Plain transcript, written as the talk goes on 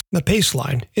The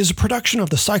Paceline is a production of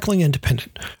the Cycling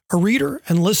Independent, a reader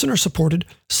and listener-supported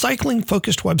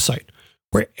cycling-focused website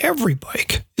where every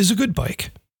bike is a good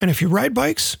bike. And if you ride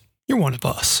bikes, you're one of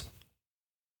us.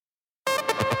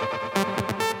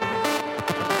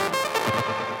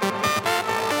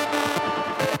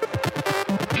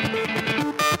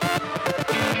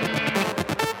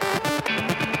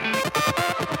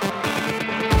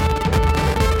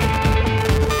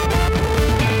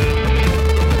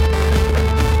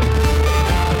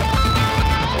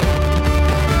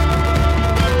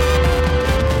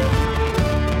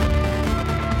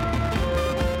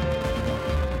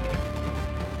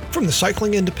 From the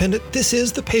Cycling Independent, this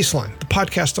is The Paceline, the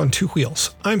podcast on two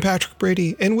wheels. I'm Patrick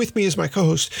Brady, and with me is my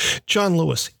co-host, John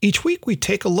Lewis. Each week, we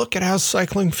take a look at how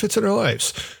cycling fits in our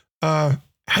lives. How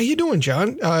you doing,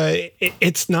 John?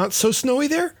 It's not so snowy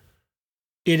there?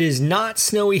 It is not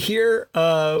snowy here.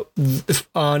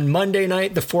 On Monday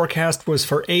night, the forecast was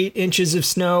for 8 inches of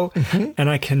snow, and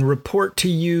I can report to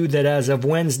you that as of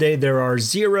Wednesday, there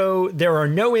are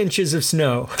no inches of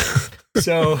snow.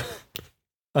 So...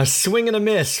 a swing and a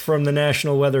miss from the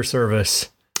National Weather Service.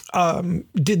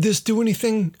 Did this do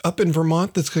anything up in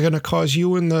Vermont that's going to cause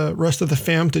you and the rest of the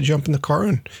fam to jump in the car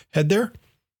and head there?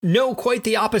 No, quite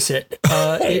the opposite.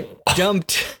 It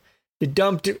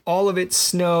dumped all of its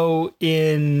snow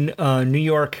in New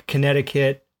York,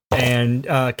 Connecticut, and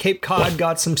Cape Cod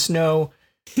got some snow.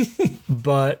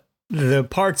 But the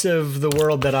parts of the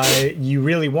world that you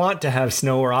really want to have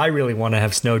snow, or I really want to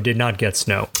have snow, did not get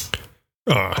snow.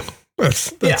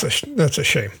 That's a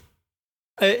shame.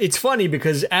 It's funny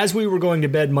because as we were going to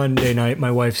bed Monday night, my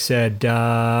wife said,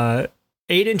 8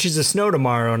 inches of snow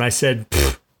tomorrow. And I said,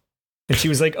 pfft. And she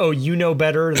was like, oh, you know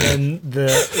better than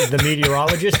the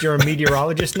meteorologist. You're a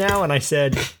meteorologist now. And I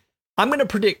said, I'm going to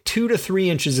predict 2 to 3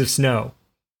 inches of snow.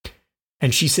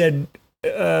 And she said,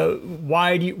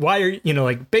 why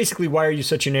are you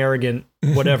such an arrogant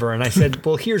whatever? And I said,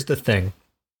 well, here's the thing.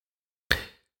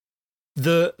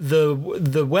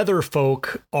 The weather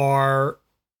folk are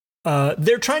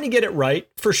they're trying to get it right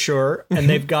for sure, and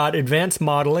they've got advanced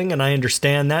modeling, and I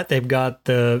understand that they've got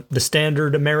the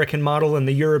standard American model and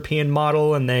the European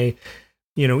model, and they,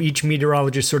 each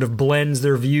meteorologist sort of blends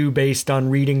their view based on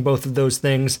reading both of those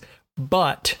things.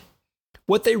 But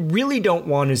what they really don't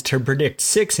want is to predict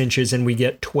 6 inches and we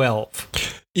get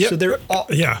 12. Yep. So they're all,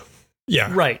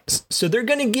 Yeah. Right. So they're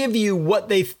going to give you what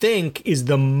they think is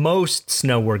the most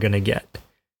snow we're going to get.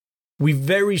 We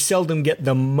very seldom get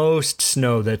the most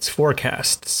snow that's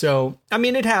forecast. So, I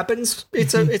mean, it happens.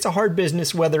 It's a hard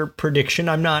business weather prediction.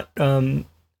 I'm not, I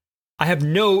have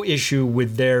no issue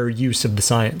with their use of the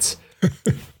science.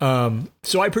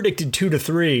 So I predicted 2 to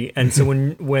 3. And so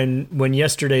when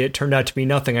yesterday it turned out to be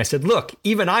nothing, I said, look,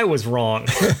 even I was wrong.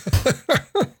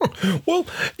 Well,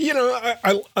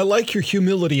 I like your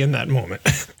humility in that moment.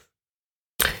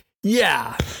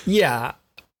 Yeah.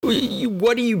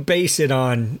 What do you base it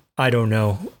on? I don't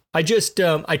know. I just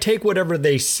I take whatever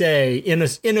they say in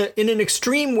an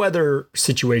extreme weather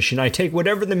situation. I take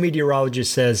whatever the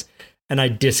meteorologist says and I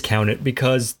discount it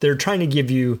because they're trying to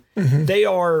give you. They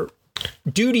are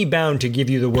duty bound to give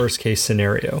you the worst case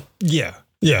scenario. Yeah.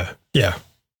 Well,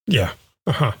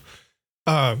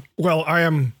 I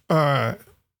am.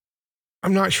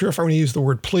 I'm not sure if I want to use the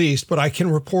word pleased, but I can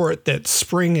report that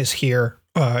spring is here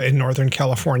in Northern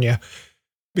California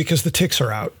because the ticks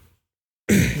are out.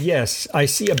 Yes, I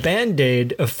see a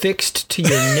Band-Aid affixed to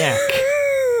your neck.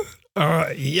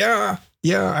 Yeah.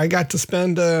 I got to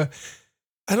spend, I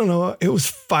don't know, it was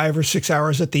 5 or 6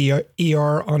 hours at the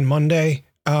ER on Monday.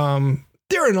 There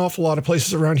are an awful lot of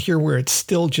places around here where it's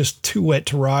still just too wet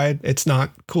to ride. It's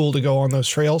not cool to go on those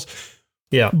trails.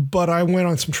 Yeah. But I went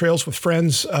on some trails with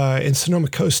friends in Sonoma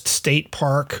Coast State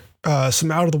Park, some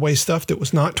out of the way stuff that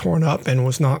was not torn up and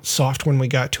was not soft when we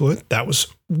got to it. That was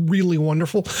really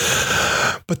wonderful.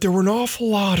 But there were an awful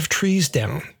lot of trees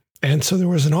down. And so there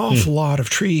was an awful lot of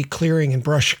tree clearing and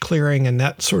brush clearing and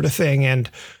that sort of thing. And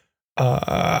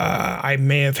I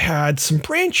may have had some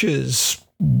branches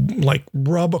like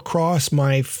rub across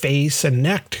my face and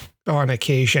neck on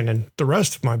occasion and the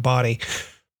rest of my body.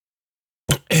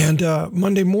 And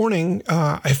Monday morning,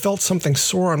 I felt something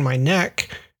sore on my neck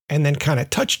and then kind of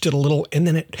touched it a little. And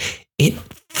then it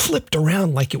flipped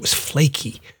around like it was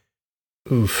flaky.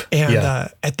 Oof. And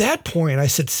at that point, I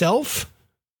said, self,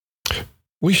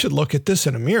 we should look at this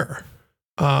in a mirror.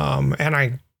 And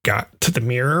I got to the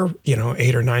mirror,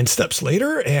 8 or 9 steps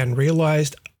later and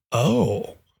realized,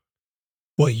 oh,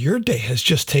 well, your day has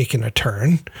just taken a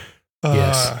turn.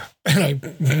 Yes. And I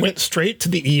went straight to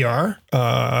the ER.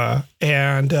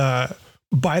 And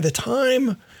by the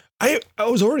time I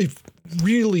was already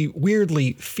really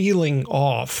weirdly feeling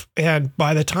off. And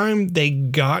by the time they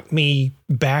got me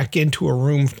back into a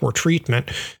room for treatment,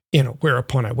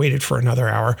 whereupon I waited for another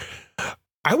hour,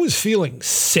 I was feeling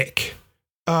sick,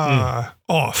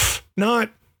 off,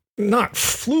 not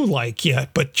flu-like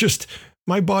yet, but just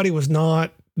my body was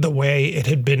not the way it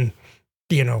had been,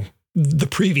 the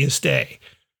previous day.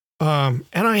 And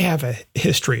I have a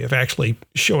history of actually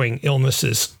showing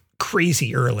illnesses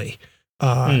crazy early.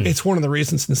 It's one of the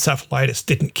reasons encephalitis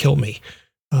didn't kill me.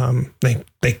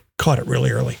 They caught it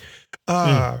really early.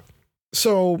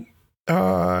 So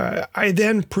I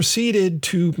then proceeded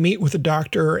to meet with the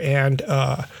doctor and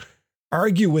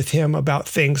argue with him about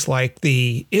things like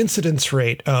the incidence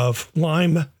rate of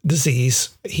Lyme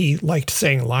disease. He liked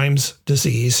saying Lyme's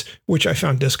disease, which I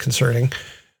found disconcerting.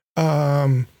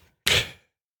 You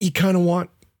kind of want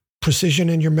precision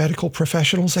in your medical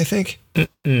professionals, I think.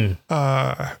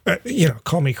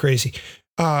 Call me crazy.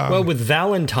 Well, with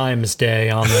Valentine's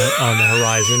Day on the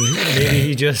horizon, maybe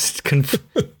he just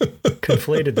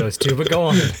conflated those two, but go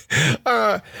on.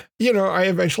 I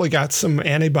eventually got some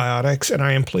antibiotics, and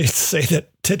I am pleased to say that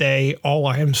today all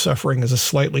I am suffering is a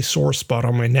slightly sore spot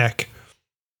on my neck.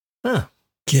 Huh.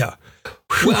 Yeah.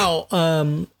 Well,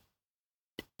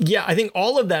 yeah, I think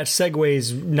all of that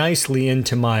segues nicely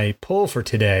into my poll for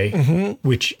today,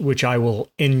 which I will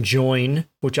enjoin,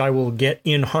 which I will get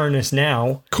in harness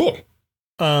now. Cool.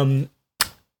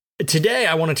 Today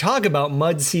I want to talk about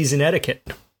mud season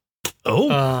etiquette.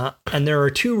 Oh. And there are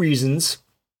two reasons.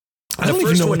 I don't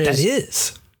even know what that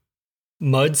is.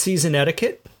 Mud season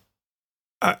etiquette?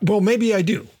 Well, maybe I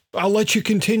do. I'll let you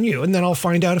continue, and then I'll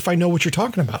find out if I know what you're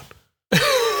talking about.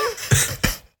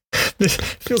 This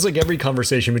feels like every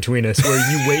conversation between us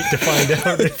where you wait to find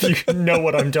out if you know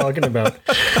what I'm talking about.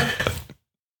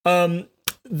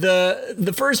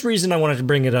 The first reason I wanted to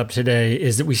bring it up today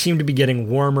is that we seem to be getting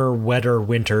warmer, wetter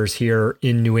winters here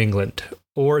in New England,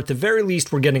 or at the very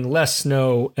least, we're getting less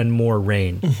snow and more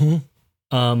rain.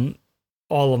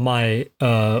 All of my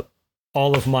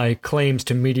claims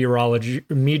to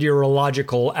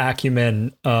meteorological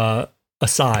acumen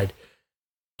aside.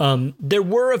 There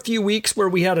were a few weeks where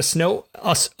we had a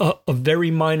very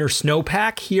minor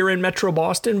snowpack here in Metro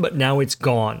Boston, but now it's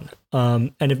gone.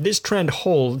 And if this trend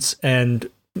holds, and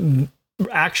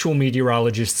actual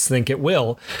meteorologists think it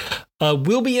will,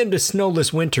 we'll be into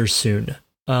snowless winters soon.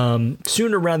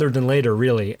 Sooner rather than later,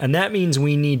 really. And that means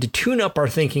we need to tune up our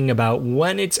thinking about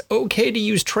when it's okay to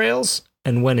use trails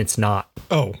and when it's not.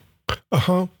 Oh,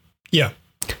 yeah.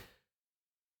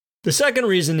 The second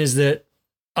reason is that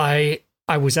I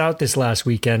was out this last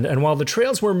weekend, and while the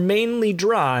trails were mainly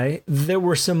dry, there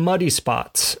were some muddy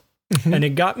spots. And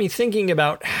it got me thinking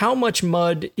about how much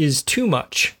mud is too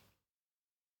much.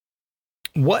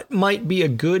 What might be a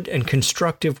good and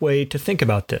constructive way to think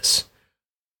about this?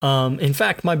 In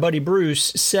fact, my buddy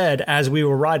Bruce said as we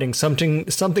were riding something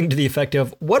to the effect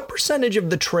of, what percentage of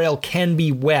the trail can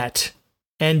be wet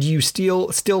and you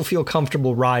still feel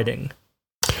comfortable riding?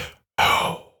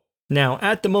 Oh. Now,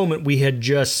 at the moment, we had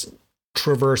just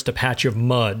traversed a patch of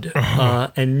mud,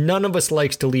 and none of us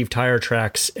likes to leave tire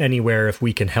tracks anywhere if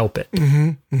we can help it.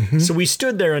 So we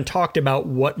stood there and talked about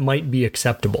what might be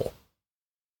acceptable.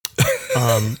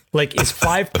 Like, is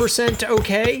 5%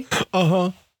 okay?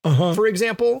 For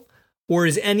example, or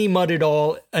is any mud at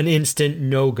all an instant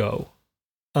no-go?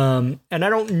 And I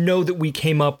don't know that we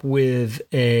came up with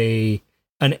an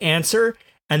answer,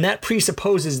 and that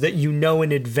presupposes that you know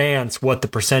in advance what the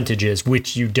percentage is,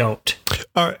 which you don't.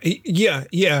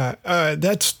 Yeah.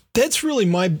 That's really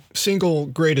my single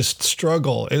greatest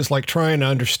struggle, is like trying to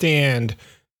understand,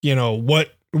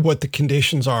 what the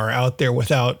conditions are out there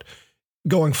without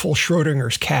going full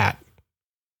Schrodinger's cat.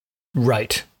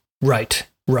 Right.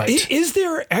 Is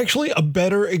there actually a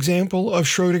better example of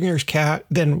Schrodinger's cat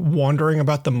than wandering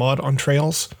about the mud on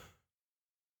trails?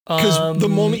 Because the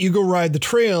moment you go ride the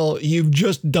trail, you've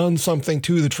just done something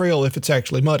to the trail if it's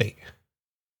actually muddy.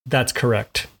 That's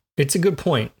correct. It's a good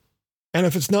point. And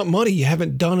if it's not muddy, you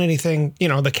haven't done anything,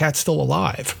 the cat's still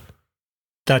alive.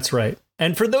 That's right.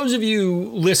 And for those of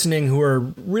you listening who are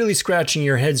really scratching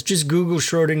your heads, just Google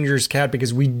Schrodinger's cat,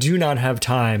 because we do not have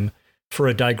time for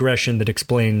a digression that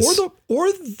explains.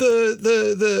 Or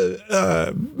the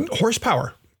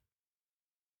horsepower.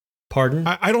 Pardon?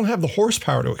 I don't have the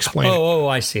horsepower to explain it. Oh,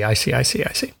 I see.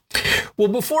 Well,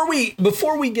 before we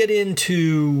get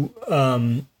into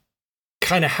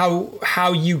kind of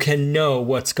how you can know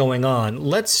what's going on,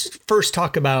 let's first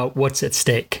talk about what's at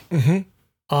stake. There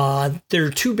are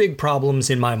two big problems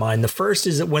in my mind. The first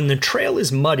is that when the trail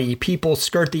is muddy, people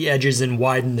skirt the edges and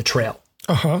widen the trail,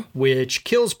 which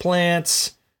kills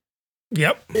plants,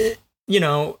 Yep.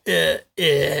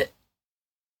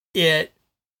 It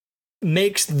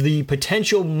makes the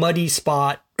potential muddy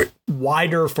spot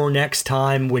wider for next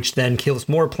time, which then kills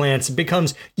more plants. It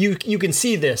becomes, you can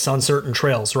see this on certain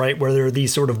trails, right, where there are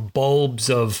these sort of bulbs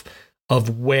of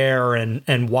wear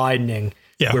and widening,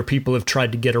 where people have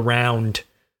tried to get around,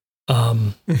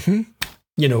 avoid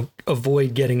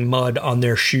getting mud on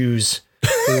their shoes,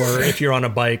 or if you're on a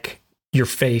bike, your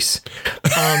face.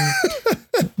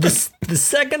 The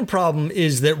second problem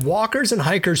is that walkers and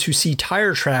hikers who see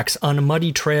tire tracks on a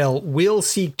muddy trail will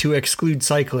seek to exclude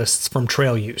cyclists from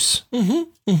trail use.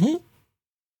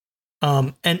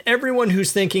 And everyone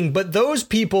who's thinking, but those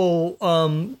people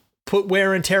put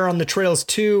wear and tear on the trails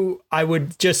too, I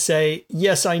would just say,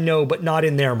 yes, I know, but not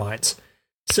in their minds.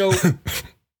 So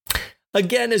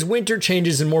again, as winter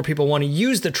changes and more people want to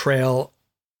use the trail,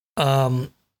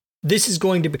 this is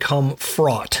going to become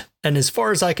fraught. And as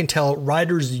far as I can tell,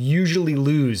 riders usually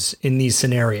lose in these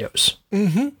scenarios.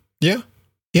 Yeah.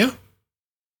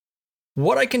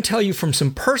 What I can tell you from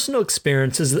some personal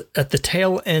experiences at the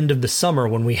tail end of the summer,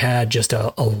 when we had just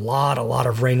a lot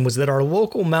of rain, was that our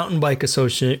local mountain bike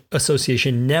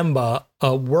association, NEMBA,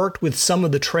 worked with some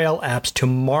of the trail apps to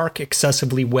mark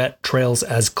excessively wet trails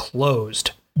as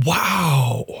closed.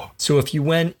 Wow. So if you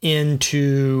went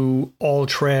into All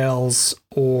Trails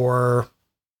or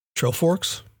Trail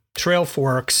Forks,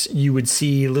 you would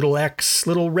see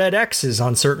little red X's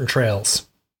on certain trails.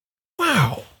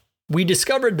 Wow. We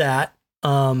discovered that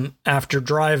after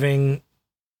driving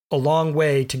a long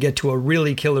way to get to a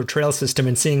really killer trail system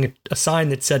and seeing a sign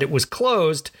that said it was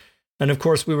closed. And of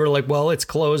course we were like, well, it's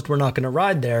closed, we're not going to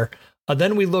ride there.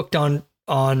 Then we looked on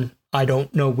I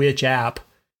don't know which app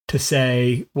to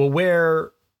say, well,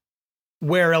 where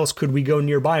else could we go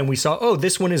nearby? And we saw, oh,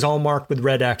 this one is all marked with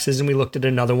red X's. And we looked at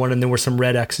another one and there were some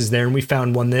red X's there. And we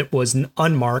found one that was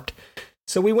unmarked.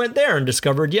 So we went there and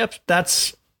discovered, yep,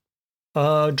 that's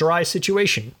a dry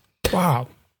situation. Wow.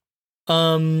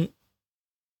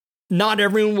 Not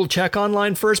everyone will check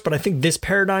online first, but I think this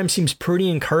paradigm seems pretty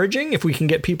encouraging if we can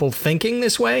get people thinking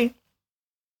this way.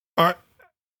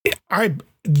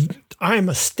 I'm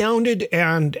astounded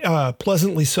and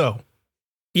pleasantly so.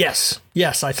 Yes.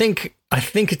 I think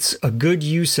it's a good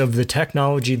use of the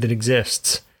technology that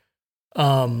exists.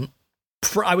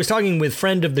 I was talking with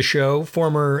friend of the show,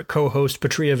 former co-host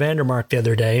Patria Vandermark the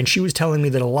other day, and she was telling me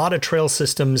that a lot of trail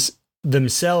systems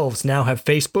themselves now have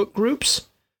Facebook groups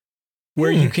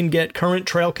where you can get current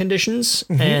trail conditions,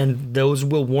 and those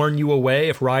will warn you away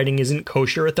if riding isn't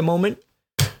kosher at the moment.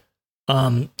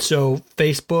 So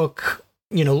Facebook,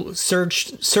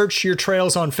 search your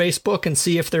trails on Facebook and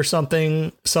see if there's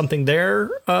something there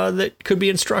that could be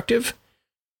instructive.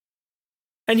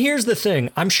 And here's the thing.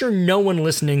 I'm sure no one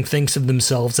listening thinks of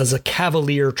themselves as a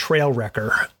cavalier trail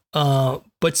wrecker.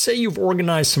 But say you've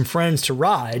organized some friends to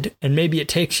ride, and maybe it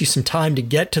takes you some time to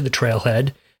get to the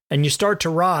trailhead, and you start to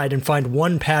ride and find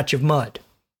one patch of mud.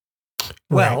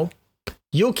 Well,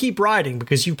 you'll keep riding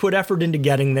because you put effort into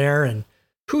getting there, and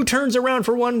who turns around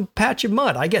for one patch of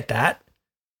mud? I get that.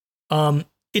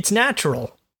 It's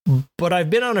natural, but I've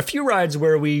been on a few rides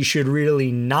where we should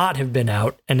really not have been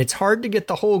out, and it's hard to get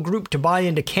the whole group to buy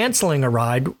into canceling a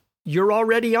ride you're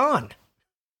already on.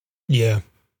 Yeah.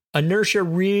 Inertia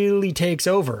really takes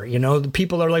over. The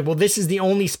people are like, well, this is the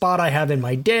only spot I have in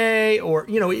my day, or,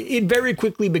 it very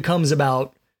quickly becomes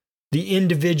about the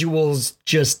individual's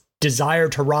just desire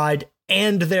to ride,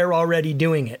 and they're already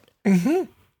doing it.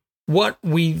 What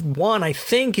we want, I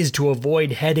think, is to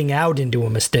avoid heading out into a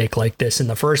mistake like this in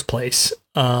the first place,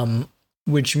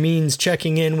 which means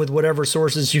checking in with whatever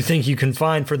sources you think you can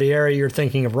find for the area you're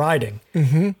thinking of riding.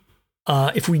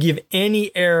 If we give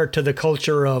any air to the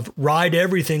culture of ride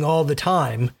everything all the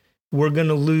time, we're going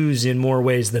to lose in more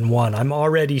ways than one. I'm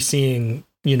already seeing,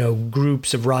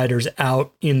 groups of riders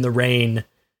out in the rain,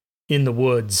 in the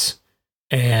woods,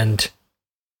 and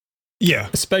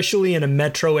especially in a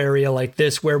metro area like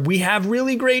this where we have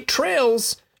really great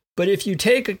trails, but if you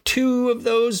take 2 of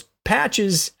those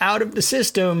patches out of the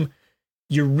system,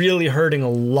 you're really hurting a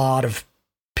lot of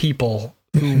people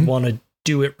who want to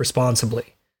do it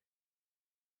responsibly.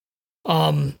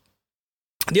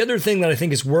 The other thing that I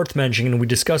think is worth mentioning, and we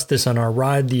discussed this on our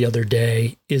ride the other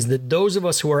day, is that those of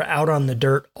us who are out on the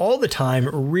dirt all the time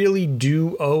really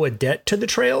do owe a debt to the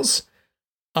trails,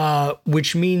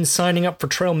 which means signing up for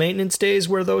trail maintenance days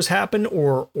where those happen,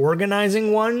 or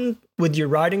organizing one with your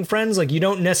riding friends. Like, you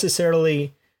don't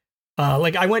necessarily,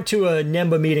 I went to a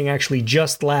NEMBA meeting actually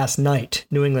just last night,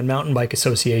 New England Mountain Bike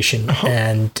Association,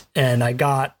 and I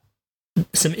got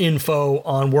some info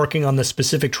on working on the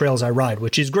specific trails I ride,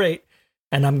 which is great.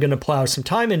 And I'm going to plow some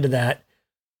time into that.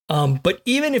 But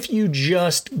even if you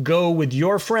just go with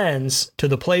your friends to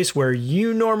the place where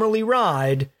you normally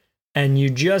ride and you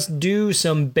just do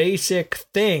some basic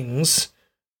things,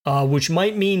 which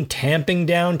might mean tamping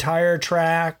down tire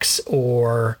tracks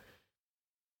or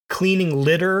cleaning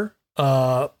litter.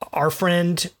 Our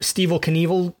friend Steve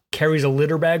Knievel carries a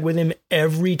litter bag with him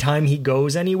every time he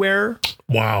goes anywhere.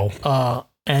 Wow.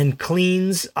 And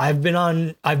cleans. I've been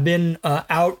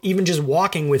out even just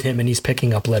walking with him and he's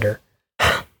picking up litter.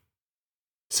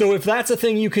 So if that's a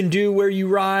thing you can do where you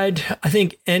ride, I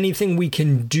think anything we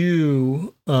can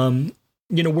do,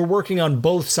 we're working on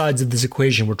both sides of this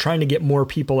equation. We're trying to get more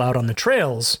people out on the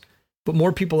trails, but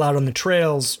more people out on the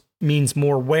trails means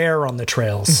more wear on the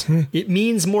trails. Mm-hmm. It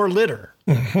means more litter.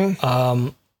 Mm-hmm.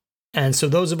 And so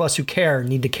those of us who care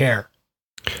need to care.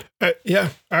 Yeah,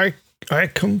 I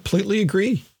completely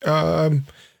agree. I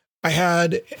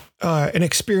had an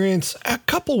experience a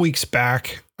couple weeks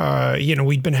back.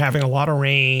 We'd been having a lot of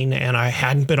rain and I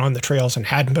hadn't been on the trails. And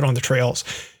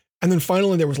then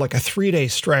finally there was like a 3-day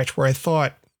stretch where I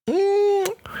thought,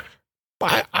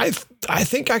 I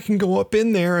think I can go up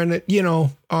in there and,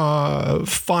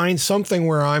 find something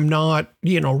where I'm not,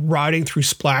 riding through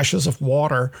splashes of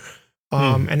water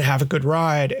and have a good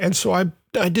ride. And so I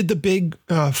did the big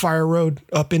fire road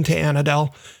up into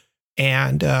Annandale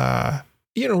and,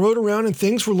 rode around and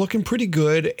things were looking pretty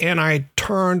good. And I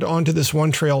turned onto this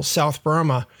one trail, South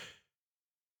Burma.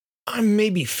 I'm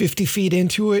maybe 50 feet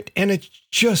into it and it's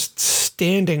just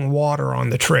standing water on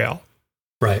the trail.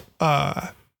 Right.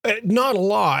 Not a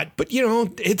lot, but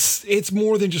it's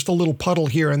more than just a little puddle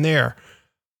here and there.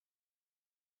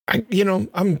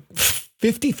 I'm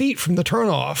 50 feet from the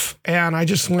turnoff and I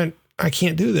just went, I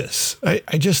can't do this. I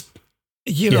just,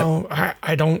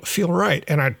 I don't feel right.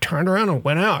 And I turned around and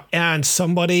went out and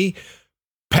somebody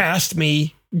passed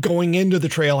me going into the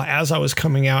trail as I was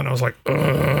coming out. And I was like,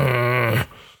 ugh.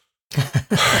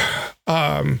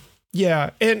 Yeah.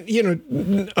 And,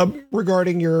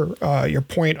 regarding your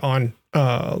point on,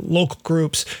 local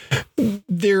groups,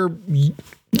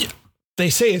 they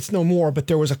say it's no more, but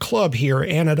there was a club here,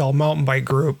 Annandale Mountain Bike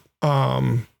Group.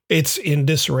 It's in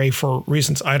disarray for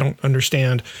reasons I don't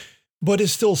understand, but it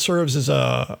still serves as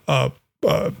the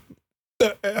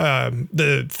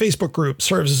Facebook group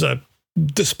serves as a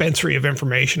dispensary of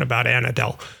information about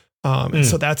Annandale. And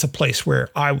so that's a place where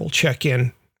I will check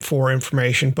in for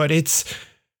information, but it's,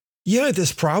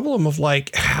 this problem of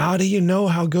like, how do you know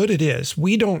how good it is?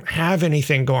 We don't have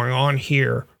anything going on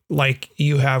here like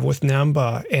you have with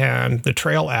Namba and the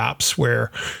trail apps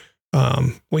where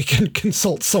we can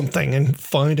consult something and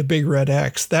find a big red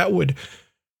X. That would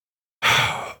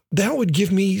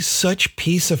give me such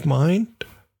peace of mind.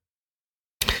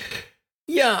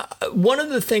 Yeah. One of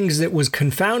the things that was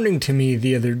confounding to me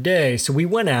the other day, so we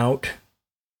went out,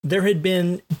 there had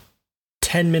been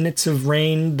 10 minutes of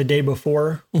rain the day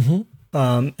before,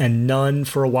 and none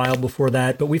for a while before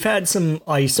that. But we've had some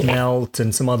ice melt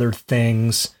and some other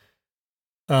things.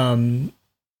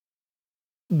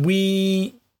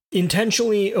 We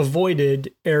intentionally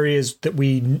avoided areas that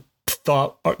we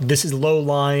thought, this is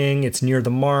low-lying, it's near the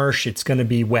marsh, it's going to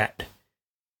be wet.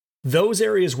 Those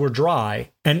areas were dry,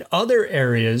 and other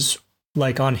areas,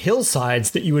 like on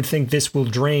hillsides that you would think this will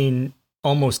drain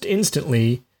almost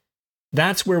instantly,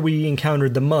 that's where we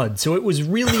encountered the mud. So it was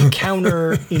really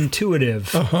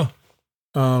counterintuitive.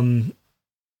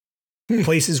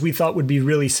 Places we thought would be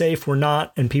really safe were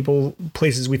not, and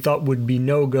places we thought would be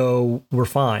no-go were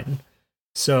fine.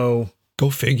 So go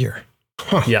figure.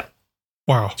 Huh. Yeah.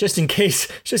 Wow. Just in case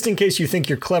you think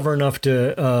you're clever enough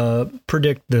to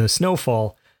predict the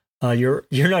snowfall, you're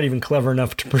not even clever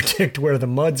enough to predict where the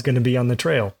mud's going to be on the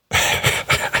trail.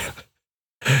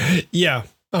 Yeah.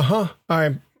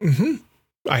 I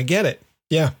get it.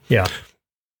 Yeah. Yeah.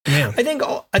 Man. I think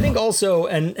also,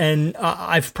 and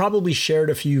I've probably shared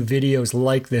a few videos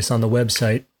like this on the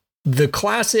website. The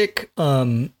classic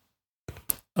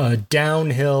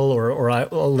downhill or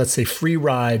let's say free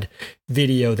ride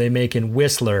video they make in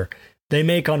Whistler, they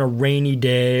make on a rainy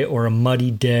day or a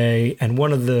muddy day, and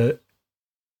one of the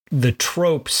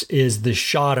tropes is the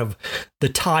shot of the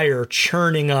tire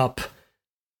churning up,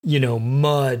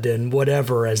 mud and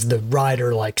whatever as the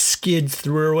rider like skids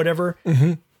through or whatever.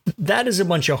 Mm-hmm. That is a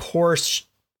bunch of horse.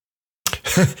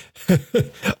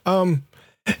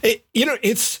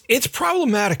 It's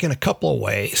problematic in a couple of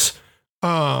ways.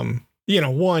 One,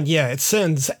 it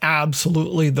sends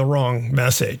absolutely the wrong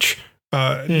message,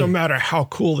 no matter how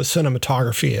cool the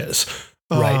cinematography is.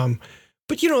 Right.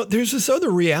 But, there's this other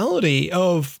reality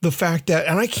of the fact that,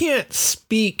 and I can't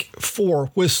speak for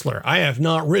Whistler. I have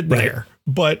not ridden there,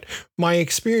 But my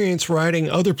experience riding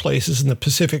other places in the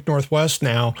Pacific Northwest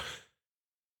now,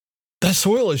 that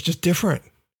soil is just different.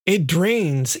 It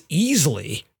drains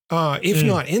easily, if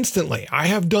not instantly. I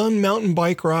have done mountain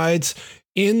bike rides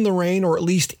in the rain, or at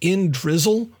least in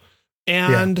drizzle.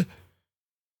 And,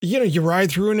 you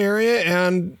ride through an area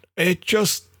and it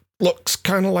just looks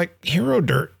kind of like hero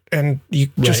dirt, and you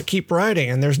just keep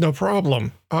riding and there's no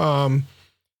problem.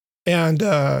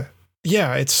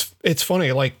 It's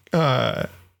funny. Like,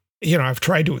 I've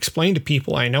tried to explain to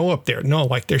people I know up there, no,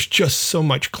 like there's just so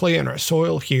much clay in our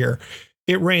soil here.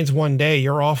 It rains one day,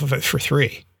 you're off of it for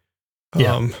 3.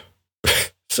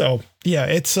 So yeah,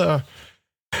 it's,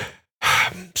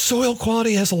 soil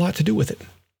quality has a lot to do with it.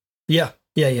 Yeah.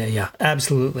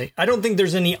 Absolutely. I don't think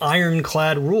there's any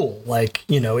ironclad rule. Like,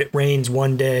 it rains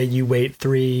one day, you wait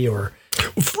 3, or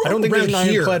I don't think there's an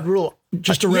ironclad rule.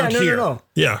 Just around here. No.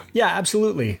 Yeah,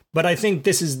 absolutely. But I think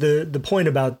this is the point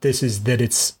about this is that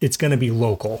it's going to be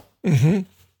local. Mm-hmm.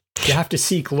 You have to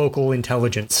seek local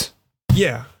intelligence.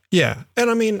 Yeah.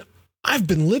 And I mean, I've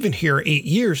been living here 8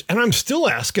 years and I'm still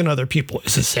asking other people,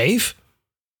 is it safe?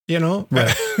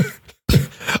 Right.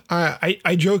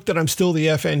 I joke that I'm still the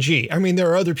FNG. I mean, there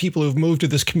are other people who've moved to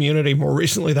this community more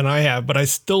recently than I have, but I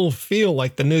still feel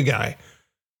like the new guy.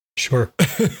 Sure.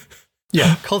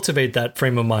 Yeah, cultivate that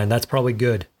frame of mind. That's probably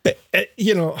good.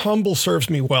 Humble serves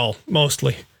me well,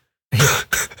 mostly.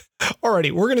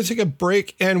 Alrighty, we're going to take a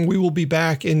break and we will be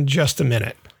back in just a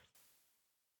minute.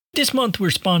 This month,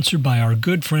 we're sponsored by our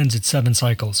good friends at 7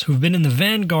 Cycles, who've been in the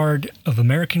vanguard of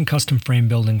American custom frame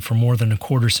building for more than a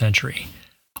quarter century.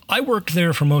 I worked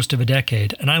there for most of a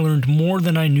decade, and I learned more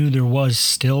than I knew there was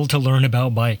still to learn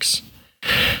about bikes.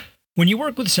 When you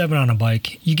work with 7 on a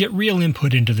bike, you get real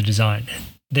input into the design.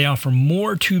 They offer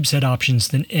more tube set options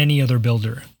than any other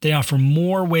builder. They offer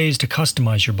more ways to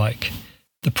customize your bike.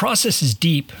 The process is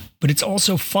deep, but it's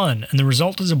also fun, and the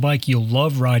result is a bike you'll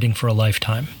love riding for a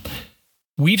lifetime.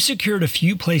 We've secured a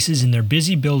few places in their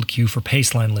busy build queue for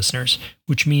Paceline listeners,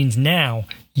 which means now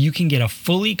you can get a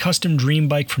fully custom dream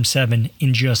bike from 7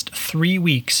 in just 3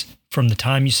 weeks from the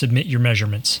time you submit your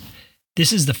measurements.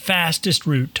 This is the fastest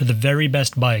route to the very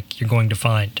best bike you're going to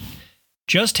find.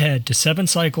 Just head to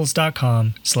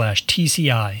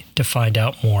 7cycles.com/TCI to find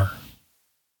out more.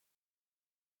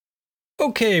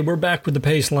 Okay, we're back with the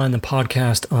Paceline, the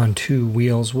podcast on 2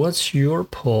 wheels. What's your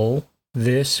pull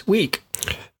this week?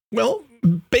 Well,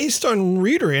 based on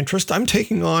reader interest, I'm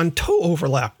taking on toe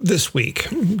overlap this week,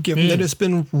 given that it's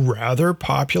been rather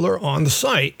popular on the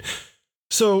site.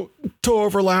 So toe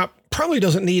overlap probably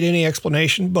doesn't need any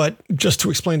explanation, but just to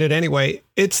explain it anyway,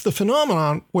 it's the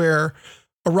phenomenon where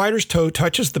a rider's toe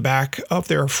touches the back of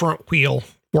their front wheel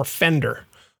or fender.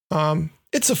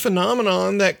 It's a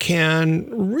phenomenon that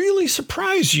can really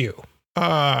surprise you,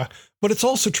 but it's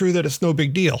also true that it's no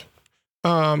big deal.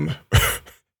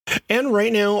 And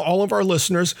right now, all of our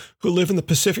listeners who live in the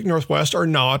Pacific Northwest are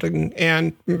nodding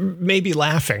and maybe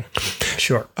laughing.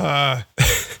 Sure.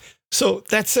 So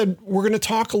that said, we're going to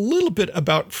talk a little bit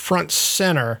about front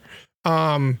center,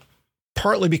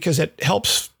 partly because it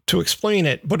helps to explain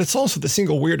it, but it's also the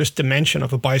single weirdest dimension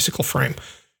of a bicycle frame.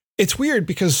 It's weird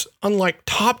because unlike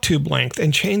top tube length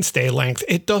and chainstay length,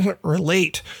 it doesn't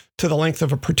relate to the length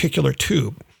of a particular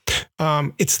tube.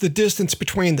 It's the distance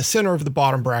between the center of the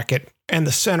bottom bracket and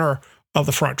the center of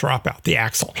the front dropout, the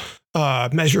axle,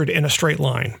 measured in a straight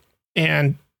line.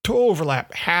 And toe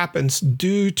overlap happens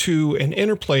due to an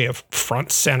interplay of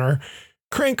front center,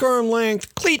 crank arm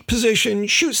length, cleat position,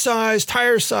 chute size,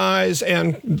 tire size,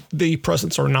 and the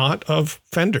presence or not of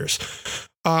fenders.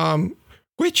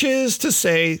 Which is to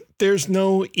say, there's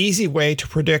no easy way to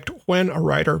predict when a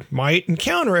rider might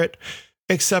encounter it,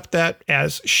 except that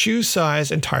as shoe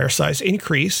size and tire size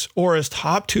increase, or as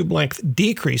top tube length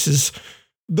decreases,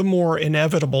 the more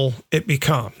inevitable it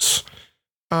becomes.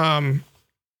 When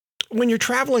you're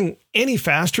traveling any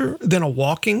faster than a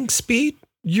walking speed,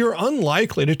 you're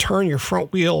unlikely to turn your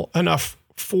front wheel enough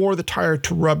for the tire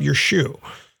to rub your shoe.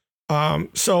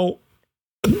 So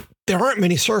there aren't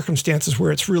many circumstances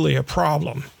where it's really a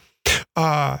problem.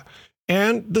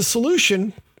 And the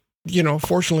solution,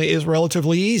 fortunately, is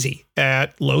relatively easy.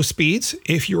 At low speeds,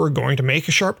 if you are going to make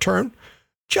a sharp turn,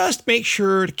 just make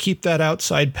sure to keep that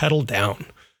outside pedal down.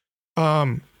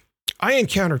 I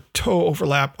encounter toe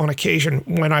overlap on occasion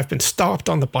when I've been stopped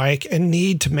on the bike and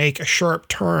need to make a sharp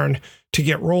turn to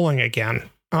get rolling again.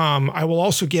 I will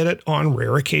also get it on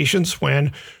rare occasions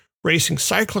when racing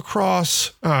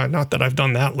cyclocross, not that I've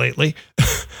done that lately,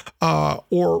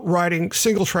 or riding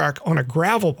single track on a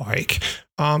gravel bike,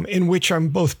 in which I'm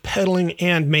both pedaling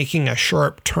and making a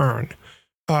sharp turn.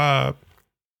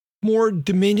 more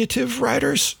diminutive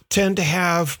riders tend to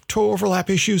have toe overlap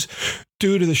issues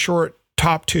due to the short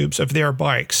top tubes of their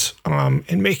bikes.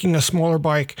 And making a smaller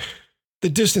bike, the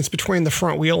distance between the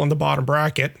front wheel and the bottom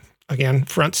bracket, again,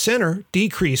 front center,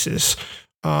 decreases.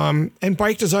 And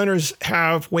bike designers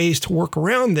have ways to work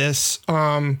around this,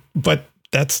 but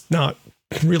that's not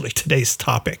really today's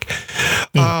topic.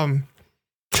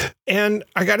 And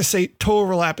I got to say, toe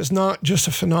overlap is not just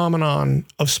a phenomenon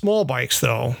of small bikes,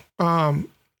 though.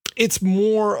 It's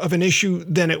more of an issue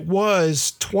than it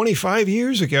was 25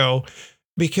 years ago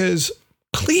because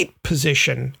cleat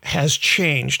position has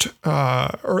changed,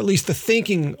 or at least the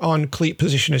thinking on cleat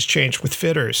position has changed with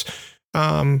fitters.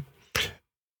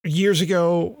 Years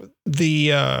ago,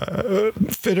 the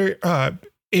fitter,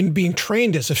 in being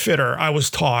trained as a fitter, I was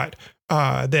taught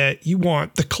that you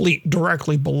want the cleat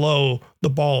directly below the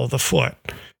ball of the foot.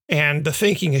 And the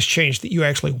thinking has changed that you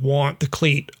actually want the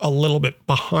cleat a little bit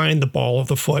behind the ball of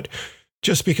the foot,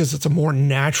 just because it's a more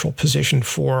natural position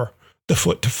for the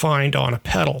foot to find on a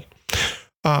pedal.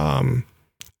 And,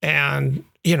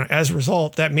 as a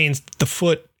result, that means the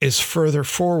foot is further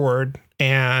forward.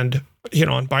 And,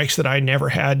 on bikes that I never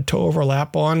had toe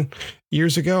overlap on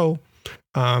years ago,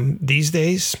 these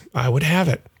days I would have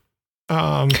it.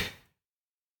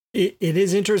 It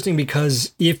is interesting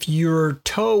because if your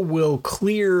toe will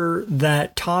clear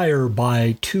that tire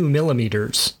by 2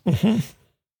 millimeters,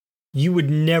 you would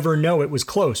never know it was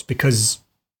close because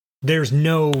there's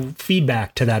no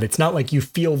feedback to that. It's not like you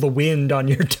feel the wind on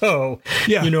your toe,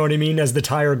 you know what I mean, as the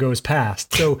tire goes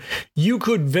past. So you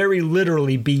could very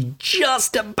literally be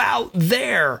just about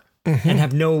there and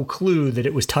have no clue that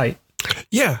it was tight.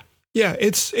 Yeah,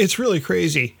 it's really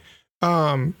crazy.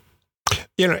 And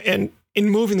in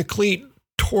moving the cleat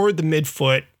toward the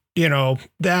midfoot,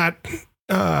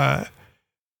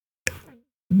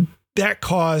 that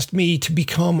caused me to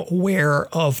become aware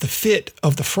of the fit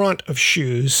of the front of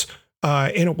shoes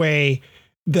in a way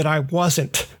that I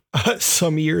wasn't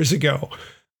some years ago.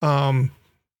 In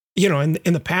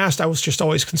the past, I was just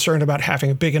always concerned about having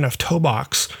a big enough toe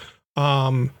box.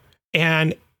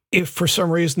 And if for some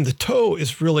reason the toe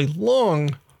is really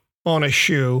long on a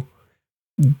shoe,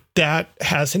 that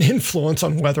has an influence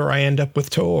on whether I end up with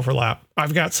toe overlap.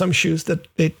 I've got some shoes that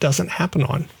it doesn't happen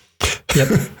on. Yep.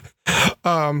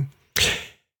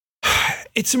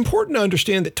 It's important to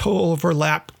understand that toe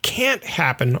overlap can't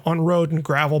happen on road and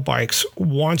gravel bikes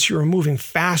once you're moving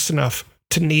fast enough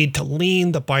to need to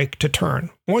lean the bike to turn,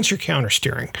 once you're counter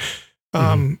steering.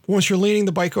 Once you're leaning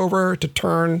the bike over to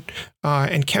turn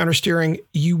and counter steering,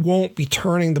 you won't be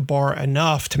turning the bar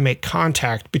enough to make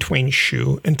contact between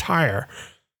shoe and tire.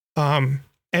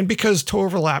 And because toe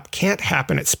overlap can't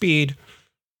happen at speed,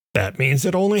 that means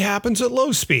it only happens at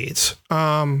low speeds.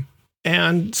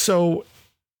 And so,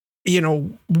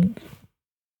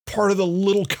 part of the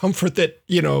little comfort that,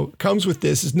 comes with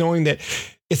this is knowing that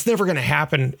it's never going to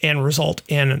happen and result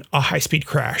in a high-speed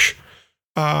crash.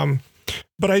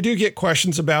 But I do get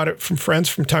questions about it from friends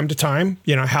from time to time,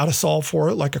 how to solve for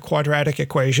it, like a quadratic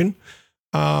equation.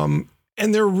 And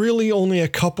there are really only a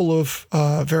couple of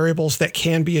variables that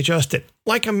can be adjusted.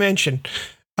 Like I mentioned,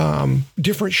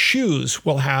 different shoes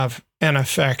will have an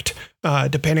effect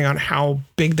depending on how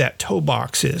big that toe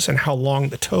box is and how long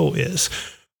the toe is.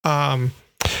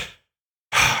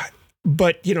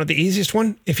 But, the easiest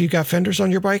one, if you've got fenders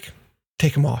on your bike,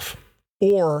 take them off.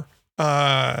 Or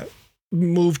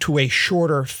move to a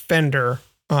shorter fender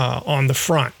on the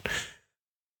front.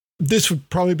 This would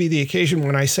probably be the occasion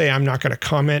when I say I'm not going to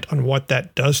comment on what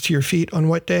that does to your feet on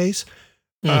wet days.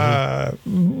 But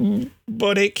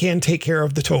it can take care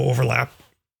of the toe overlap.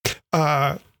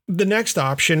 The next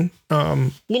option, a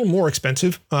little more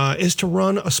expensive, is to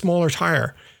run a smaller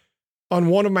tire. On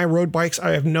one of my road bikes,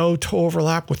 I have no toe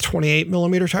overlap with 28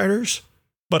 millimeter tires,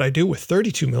 but I do with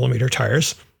 32 millimeter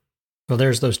tires. Well,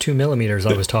 there's those 2 millimeters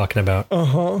I was talking about.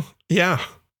 Yeah.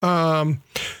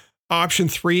 Option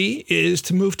 3 is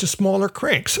to move to smaller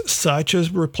cranks, such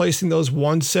as replacing those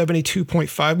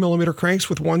 172.5 millimeter cranks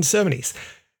with 170s.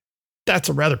 That's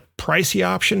a rather pricey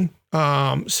option.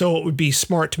 So it would be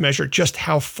smart to measure just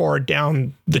how far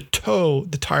down the toe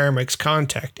the tire makes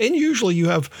contact. And usually you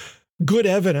have good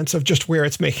evidence of just where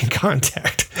it's making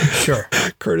contact. Sure.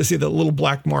 Courtesy of the little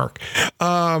black mark.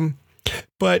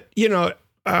 But,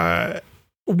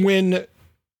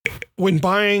 when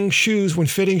buying shoes, when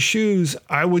fitting shoes,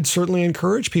 I would certainly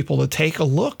encourage people to take a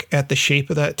look at the shape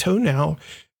of that toe now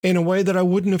in a way that I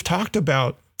wouldn't have talked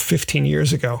about 15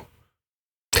 years ago.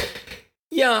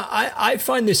 Yeah, I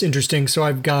find this interesting. So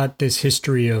I've got this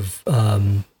history of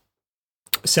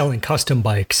selling custom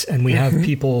bikes, and we have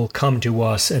people come to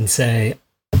us and say,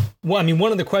 well, I mean,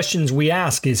 one of the questions we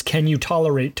ask is, can you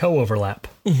tolerate toe overlap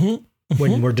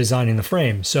when we're designing the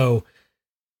frame? So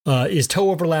is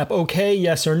toe overlap okay?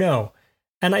 Yes or no?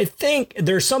 And I think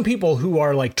there's some people who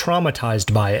are like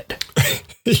traumatized by it.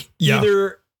 Yeah.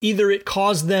 Either it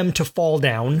caused them to fall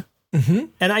down.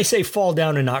 And I say fall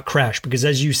down and not crash because,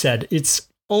 as you said, it's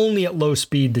only at low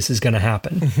speed this is going to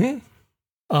happen.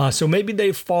 So maybe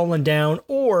they've fallen down,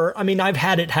 or, I mean, I've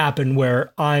had it happen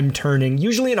where I'm turning,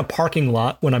 usually in a parking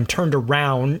lot, when I'm turned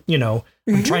around, you know,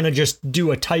 I'm trying to just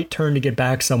do a tight turn to get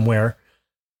back somewhere.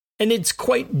 And it's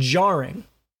quite jarring.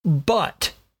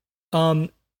 But the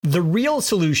real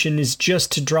solution is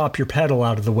just to drop your pedal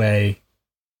out of the way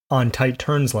on tight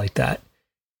turns like that.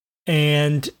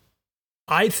 And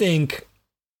I think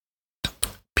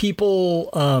people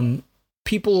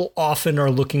often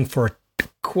are looking for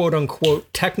quote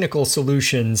unquote technical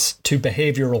solutions to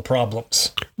behavioral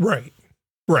problems. Right.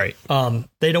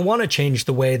 They don't want to change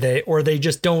the way they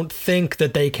just don't think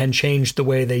that they can change the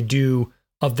way they do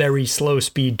a very slow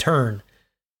speed turn.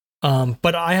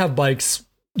 But I have bikes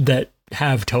that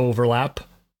have toe overlap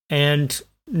and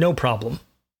no problem.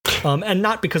 And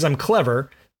not because I'm clever,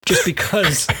 just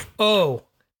because,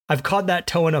 I've caught that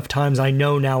toe enough times. I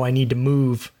know now I need to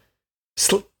move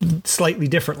slightly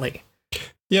differently.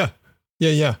 Yeah.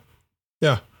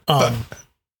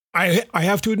 I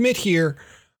have to admit here,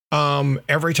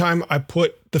 every time I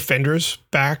put the fenders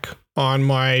back on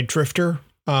my drifter,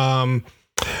 there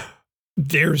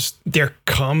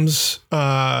comes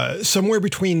somewhere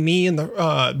between me and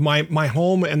the my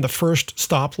home and the first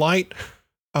stoplight.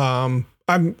 I'm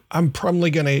probably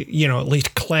gonna, at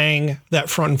least clang that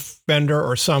front fender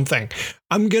or something.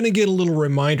 I'm gonna get a little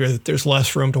reminder that there's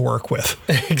less room to work with.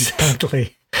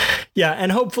 Exactly. Yeah,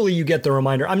 and hopefully you get the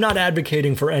reminder. I'm not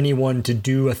advocating for anyone to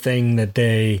do a thing that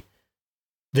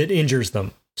injures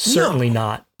them. Certainly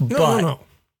not. No.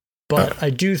 But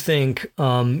I do think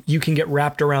you can get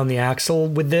wrapped around the axle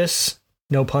with this,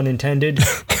 no pun intended,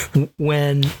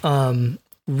 when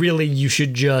really you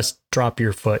should just drop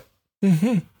your foot.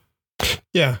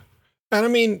 Yeah. And I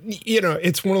mean,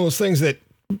 it's one of those things that,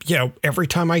 every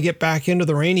time I get back into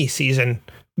the rainy season,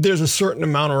 there's a certain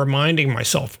amount of reminding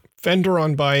myself, fender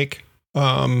on bike,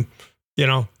 don't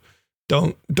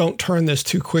turn this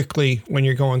too quickly when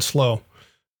you're going slow.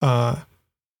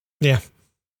 Yeah.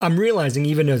 I'm realizing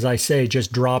even as I say,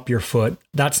 just drop your foot,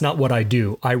 that's not what I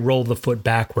do. I roll the foot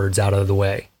backwards out of the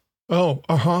way. Oh,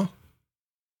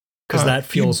 Because that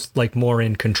feels like more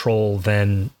in control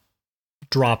than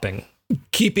dropping.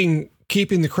 Keeping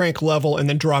the crank level and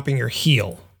then dropping your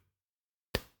heel.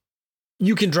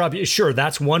 You can drop it. Sure,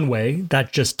 that's one way.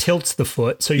 That just tilts the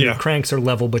foot. So your cranks are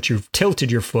level, but you've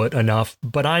tilted your foot enough.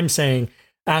 But I'm saying,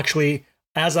 actually,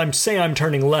 as I'm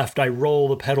turning left, I roll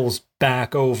the pedals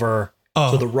back over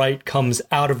so the right comes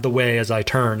out of the way as I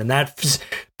turn. And that's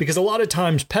because a lot of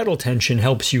times pedal tension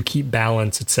helps you keep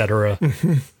balance, etc.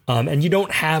 And you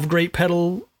don't have great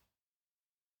pedal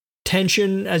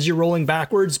tension as you're rolling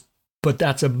backwards, but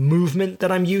that's a movement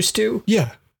that I'm used to.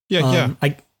 Yeah.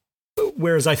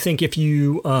 Whereas I think if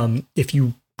you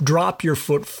drop your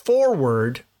foot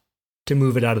forward to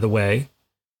move it out of the way,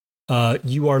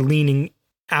 you are leaning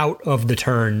out of the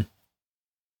turn.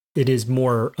 It is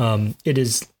more. It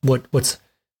is what's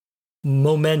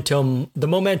momentum. The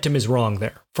momentum is wrong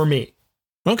there for me.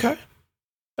 Okay,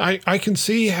 I can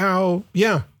see how.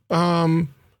 Yeah,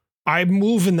 I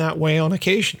move in that way on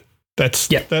occasion.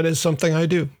 That is something I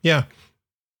do. Yeah.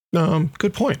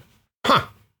 Good point. Huh.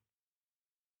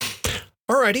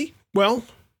 Alrighty. Well,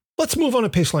 let's move on to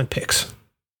Paceline picks.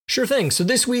 Sure thing. So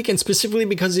this week, and specifically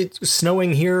because it's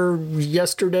snowing here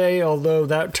yesterday, although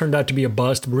that turned out to be a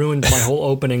bust, ruined my whole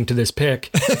opening to this pick.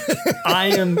 I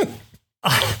am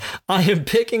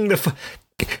picking the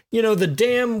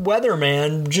damn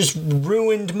weatherman just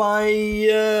ruined my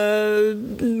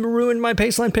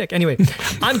Paceline pick. Anyway,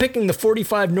 I'm picking the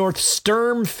 45 North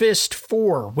Sturm Fist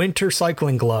 4 Winter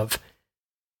Cycling Glove.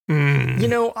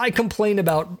 I complain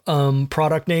about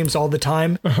product names all the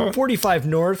time. 45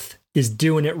 North is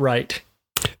doing it right.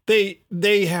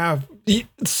 They have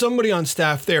somebody on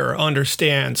staff there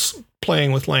understands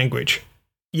playing with language.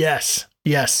 Yes.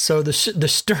 So the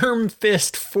Sturm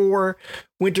Fist 4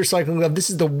 Winter Cycling Glove. This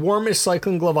is the warmest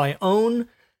cycling glove I own,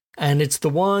 and it's the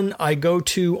one I go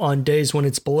to on days when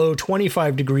it's below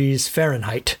 25 degrees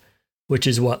Fahrenheit, which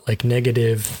is what, like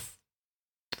negative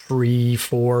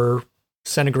 3-4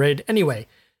 centigrade. Anyway,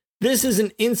 this is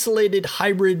an insulated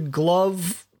hybrid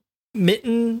glove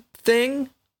mitten thing.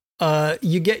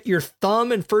 You get your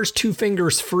thumb and first two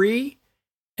fingers free,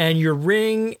 and your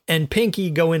ring and pinky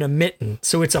go in a mitten.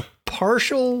 So it's a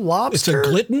partial lobster. It's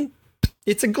a glitten?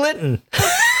 It's a glitten.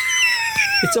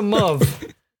 It's a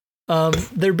muv.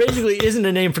 There basically isn't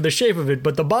a name for the shape of it,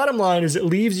 but the bottom line is it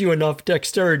leaves you enough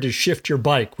dexterity to shift your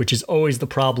bike, which is always the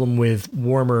problem with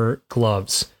warmer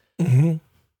gloves. Mm-hmm.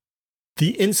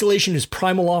 The insulation is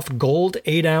Primaloft Gold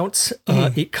 8 ounce.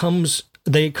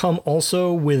 They come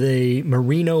also with a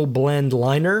merino blend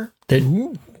liner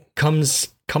that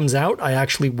comes out. I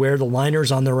actually wear the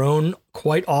liners on their own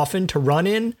quite often to run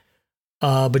in.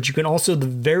 But you can also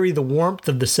vary the warmth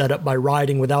of the setup by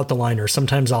riding without the liners.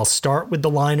 Sometimes I'll start with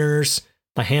the liners.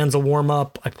 My hands will warm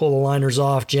up. I pull the liners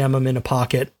off, jam them in a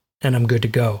pocket, and I'm good to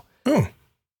go. Oh.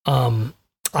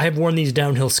 I have worn these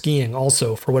downhill skiing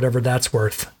also, for whatever that's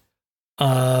worth.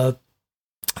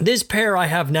 This pair I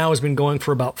have now has been going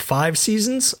for about 5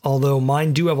 seasons, although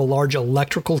mine do have a large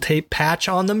electrical tape patch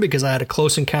on them because I had a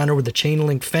close encounter with a chain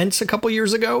link fence a couple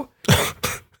years ago.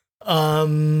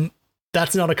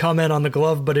 That's not a comment on the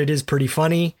glove, but it is pretty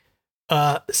funny.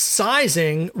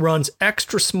 Sizing runs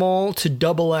extra small to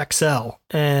double XL,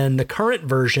 and the current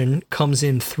version comes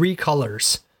in 3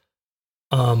 colors.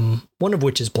 One of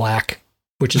which is black,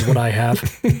 which is what I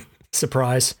have.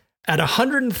 Surprise. At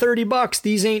 $130,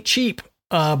 these ain't cheap,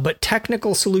 but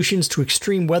technical solutions to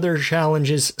extreme weather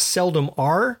challenges seldom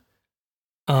are.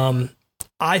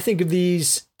 I think of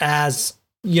these as,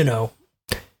 when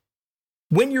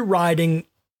you're riding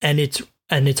and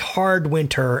it's hard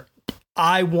winter,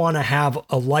 I want to have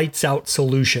a lights out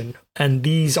solution. And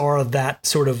these are that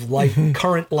sort of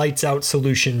current lights out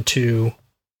solution to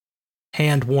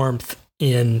hand warmth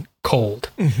in cold.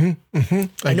 I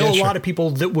know a lot of people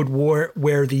that would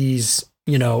wear these,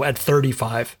 at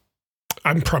 35.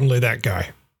 I'm probably that guy.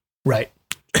 Right.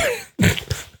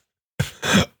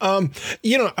 I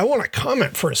want to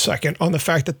comment for a second on the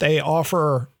fact that they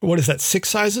offer, 6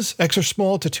 sizes, extra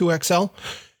small to 2XL.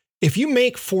 If you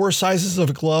make 4 sizes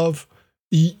of a glove,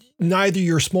 neither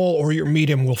your small or your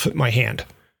medium will fit my hand.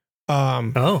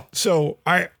 So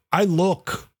I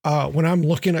look, when I'm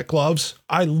looking at gloves,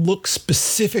 I look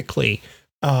specifically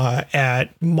at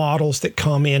models that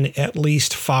come in at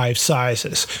least 5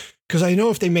 sizes. Because I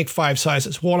know if they make 5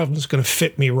 sizes, one of them is going to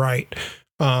fit me right.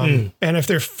 And if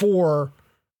they're 4,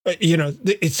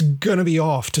 it's going to be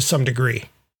off to some degree.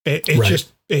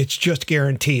 It's just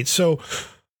guaranteed. So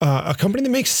a company that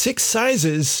makes 6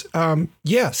 sizes,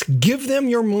 yes, give them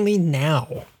your money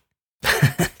now.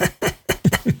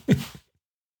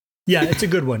 Yeah, it's a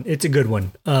good one. It's a good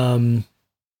one. I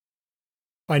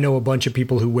know a bunch of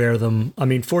people who wear them. I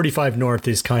mean, 45 North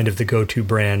is kind of the go-to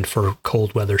brand for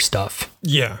cold weather stuff.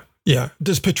 Yeah. Yeah.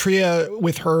 Does Patria,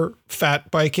 with her fat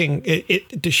biking,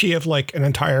 does she have like an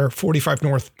entire 45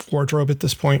 North wardrobe at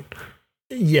this point?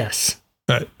 Yes.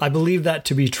 I believe that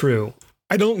to be true.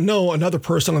 I don't know another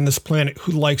person on this planet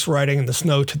who likes riding in the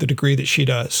snow to the degree that she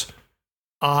does.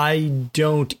 I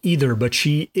don't either, but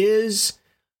she is.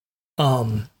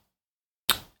 I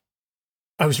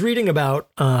was reading about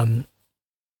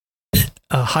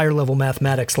higher level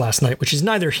mathematics last night, which is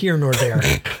neither here nor there,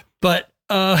 but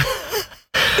there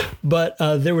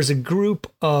was a group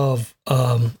of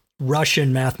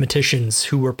Russian mathematicians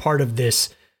who were part of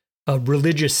this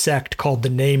religious sect called the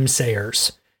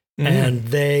Namesayers. And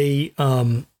they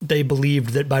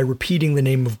believed that by repeating the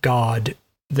name of God,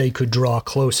 they could draw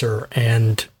closer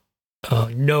and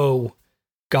know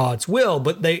God's will.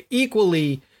 But they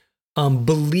equally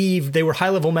believed, they were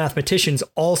high-level mathematicians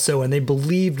also, and they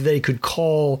believed they could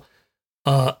call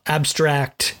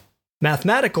abstract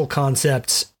mathematical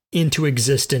concepts into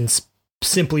existence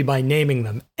simply by naming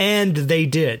them. And they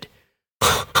did.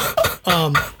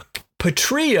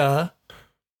 Patria...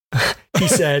 He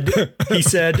said,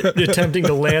 attempting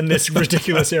to land this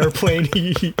ridiculous airplane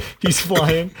he's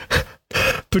flying.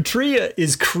 Patria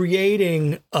is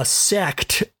creating a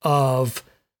sect of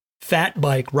fat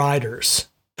bike riders.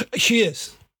 She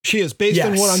is based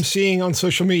on what I'm seeing on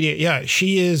social media. Yeah,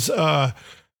 she is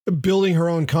building her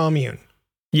own commune.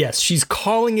 Yes, she's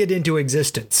calling it into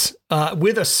existence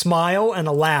with a smile and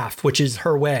a laugh, which is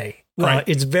her way. Right.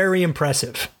 It's very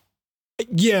impressive.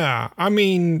 Yeah, I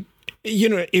mean,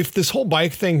 if this whole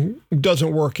bike thing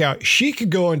doesn't work out, she could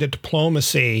go into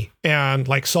diplomacy and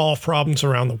like solve problems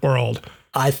around the world.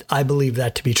 I believe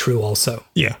that to be true also.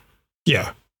 Yeah.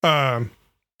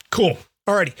 Cool.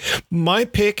 Alrighty. My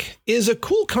pick is a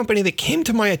cool company that came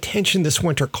to my attention this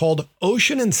winter called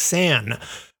Ocean and San.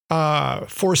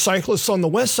 For cyclists on the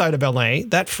west side of LA,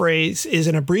 that phrase is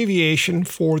an abbreviation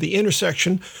for the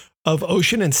intersection of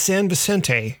Ocean and San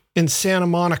Vicente in Santa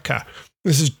Monica.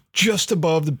 This is just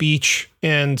above the beach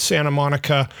in Santa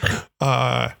Monica.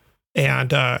 And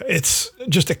it's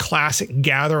just a classic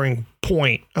gathering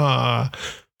point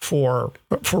for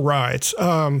rides.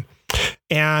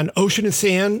 And Ocean and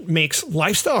Sand makes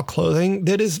lifestyle clothing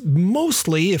that is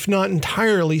mostly, if not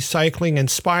entirely, cycling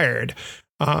inspired.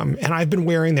 And I've been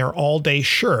wearing their all-day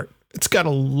shirt. It's got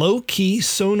a low-key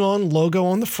sewn-on logo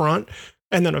on the front,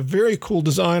 and then a very cool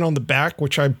design on the back,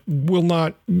 which I will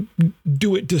not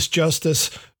do it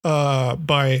disjustice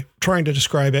by trying to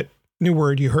describe it. New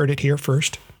word, you heard it here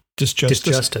first.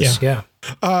 Disjustice. Yeah.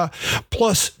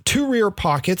 Plus 2 rear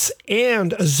pockets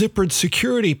and a zippered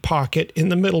security pocket in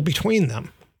the middle between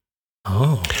them.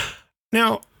 Oh.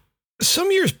 Now, some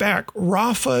years back,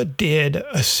 Rafa did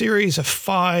a series of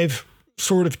 5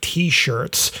 sort of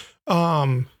T-shirts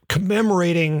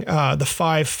commemorating the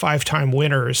 5-time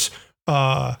winners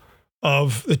of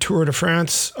the Tour de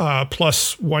France,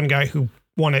 plus one guy who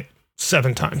won it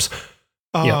 7 times.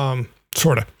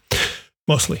 Sort of,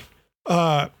 mostly.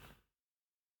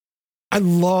 I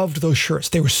loved those shirts.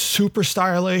 They were super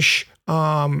stylish.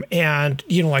 And,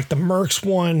 you know, like the Merckx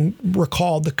one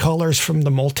recalled the colors from the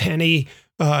Molteni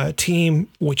team,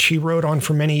 which he rode on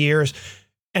for many years.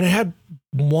 And it had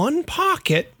one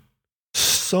pocket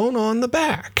sewn on the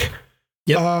back.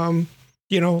 Yep.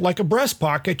 You know, like a breast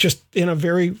pocket, just in a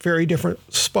very, very different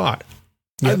spot.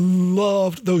 Yep. I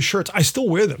loved those shirts. I still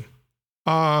wear them.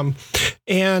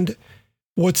 And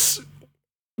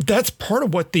that's part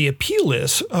of what the appeal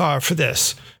is for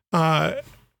this. I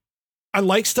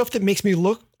like stuff that makes me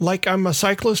look like I'm a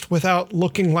cyclist without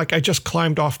looking like I just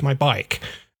climbed off my bike.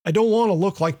 I don't want to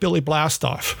look like Billy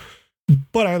Blastoff,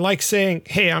 but I like saying,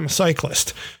 hey, I'm a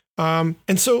cyclist. And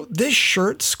so this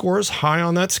shirt scores high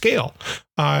on that scale.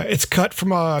 It's cut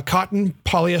from a cotton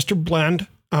polyester blend,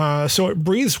 so it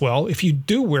breathes well if you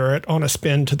do wear it on a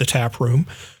spin to the tap room.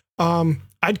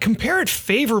 I'd compare it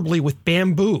favorably with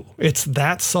bamboo. It's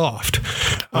that soft.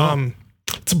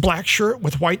 It's a black shirt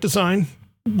with white design.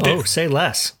 Oh, say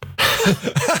less.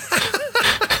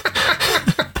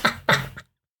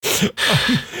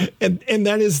 And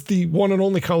that is the one and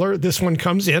only color this one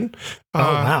comes in.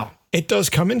 Wow. It does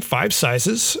come in 5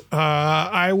 sizes.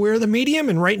 I wear the medium,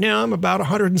 and right now I'm about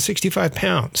 165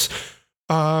 pounds.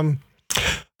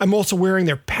 I'm also wearing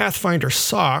their Pathfinder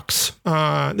socks.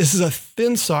 This is a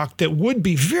thin sock that would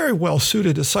be very well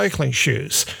suited to cycling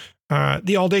shoes.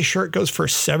 The all-day shirt goes for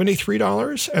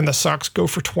 $73, and the socks go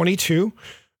for $22.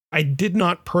 I did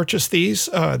not purchase these.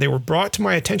 They were brought to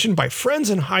my attention by friends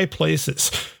in high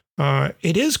places.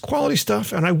 It is quality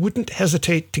stuff, and I wouldn't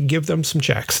hesitate to give them some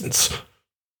Jacksons.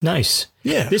 Nice.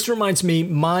 Yeah. This reminds me,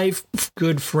 my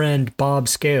good friend Bob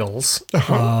Scales,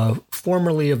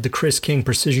 formerly of the Chris King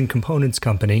Precision Components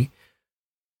Company,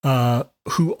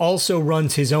 who also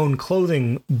runs his own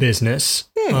clothing business.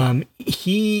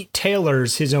 He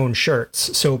tailors his own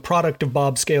shirts. So Product of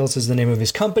Bob Scales is the name of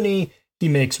his company. He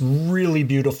makes really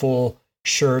beautiful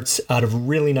shirts out of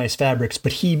really nice fabrics,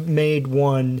 but he made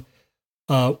one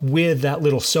with that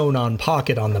little sewn-on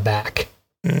pocket on the back.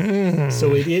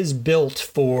 So it is built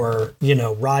for, you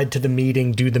know, ride to the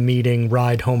meeting, do the meeting,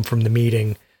 ride home from the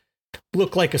meeting,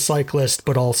 look like a cyclist,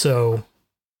 but also,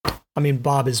 I mean,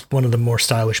 Bob is one of the more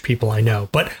stylish people I know,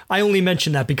 but I only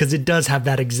mention that because it does have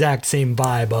that exact same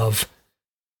vibe of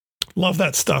love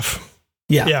that stuff.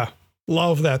 Yeah.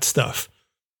 Love that stuff.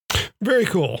 Very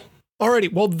cool.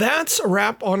 Alrighty. Well, that's a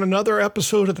wrap on another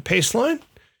episode of the Paceline.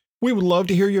 We would love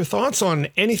to hear your thoughts on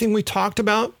anything we talked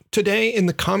about today in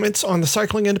the comments on the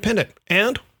Cycling Independent.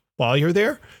 And while you're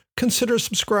there, consider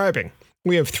subscribing.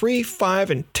 We have $3,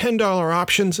 $5, and $10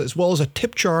 options, as well as a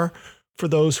tip jar for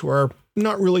those who are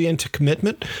not really into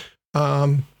commitment.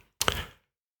 And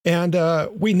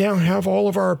we now have all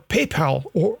of our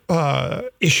PayPal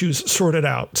issues sorted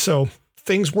out. So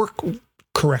things work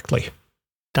correctly.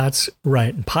 That's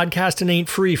right. Podcasting ain't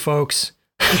free, folks.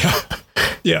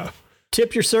 Yeah.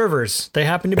 Tip your servers. They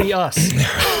happen to be us.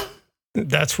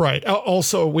 That's right.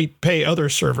 Also, we pay other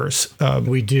servers.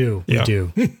 We do. Yeah. We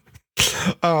do.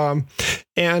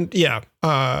 And yeah,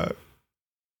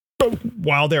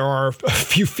 while there are a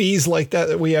few fees like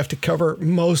that we have to cover,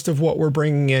 most of what we're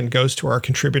bringing in goes to our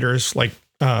contributors like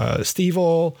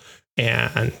Steve-O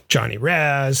and Johnny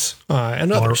Raz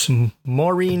and others.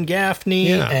 Maureen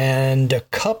Gaffney and a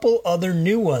couple other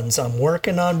new ones I'm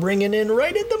working on bringing in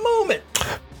right at the moment.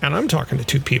 And I'm talking to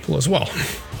 2 people as well.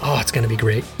 Oh, it's going to be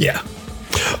great. Yeah.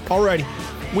 Alrighty.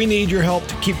 We need your help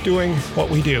to keep doing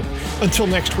what we do. Until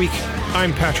next week,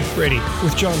 I'm Patrick Brady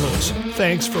with John Lewis.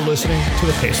 Thanks for listening to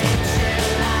The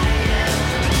Paceline.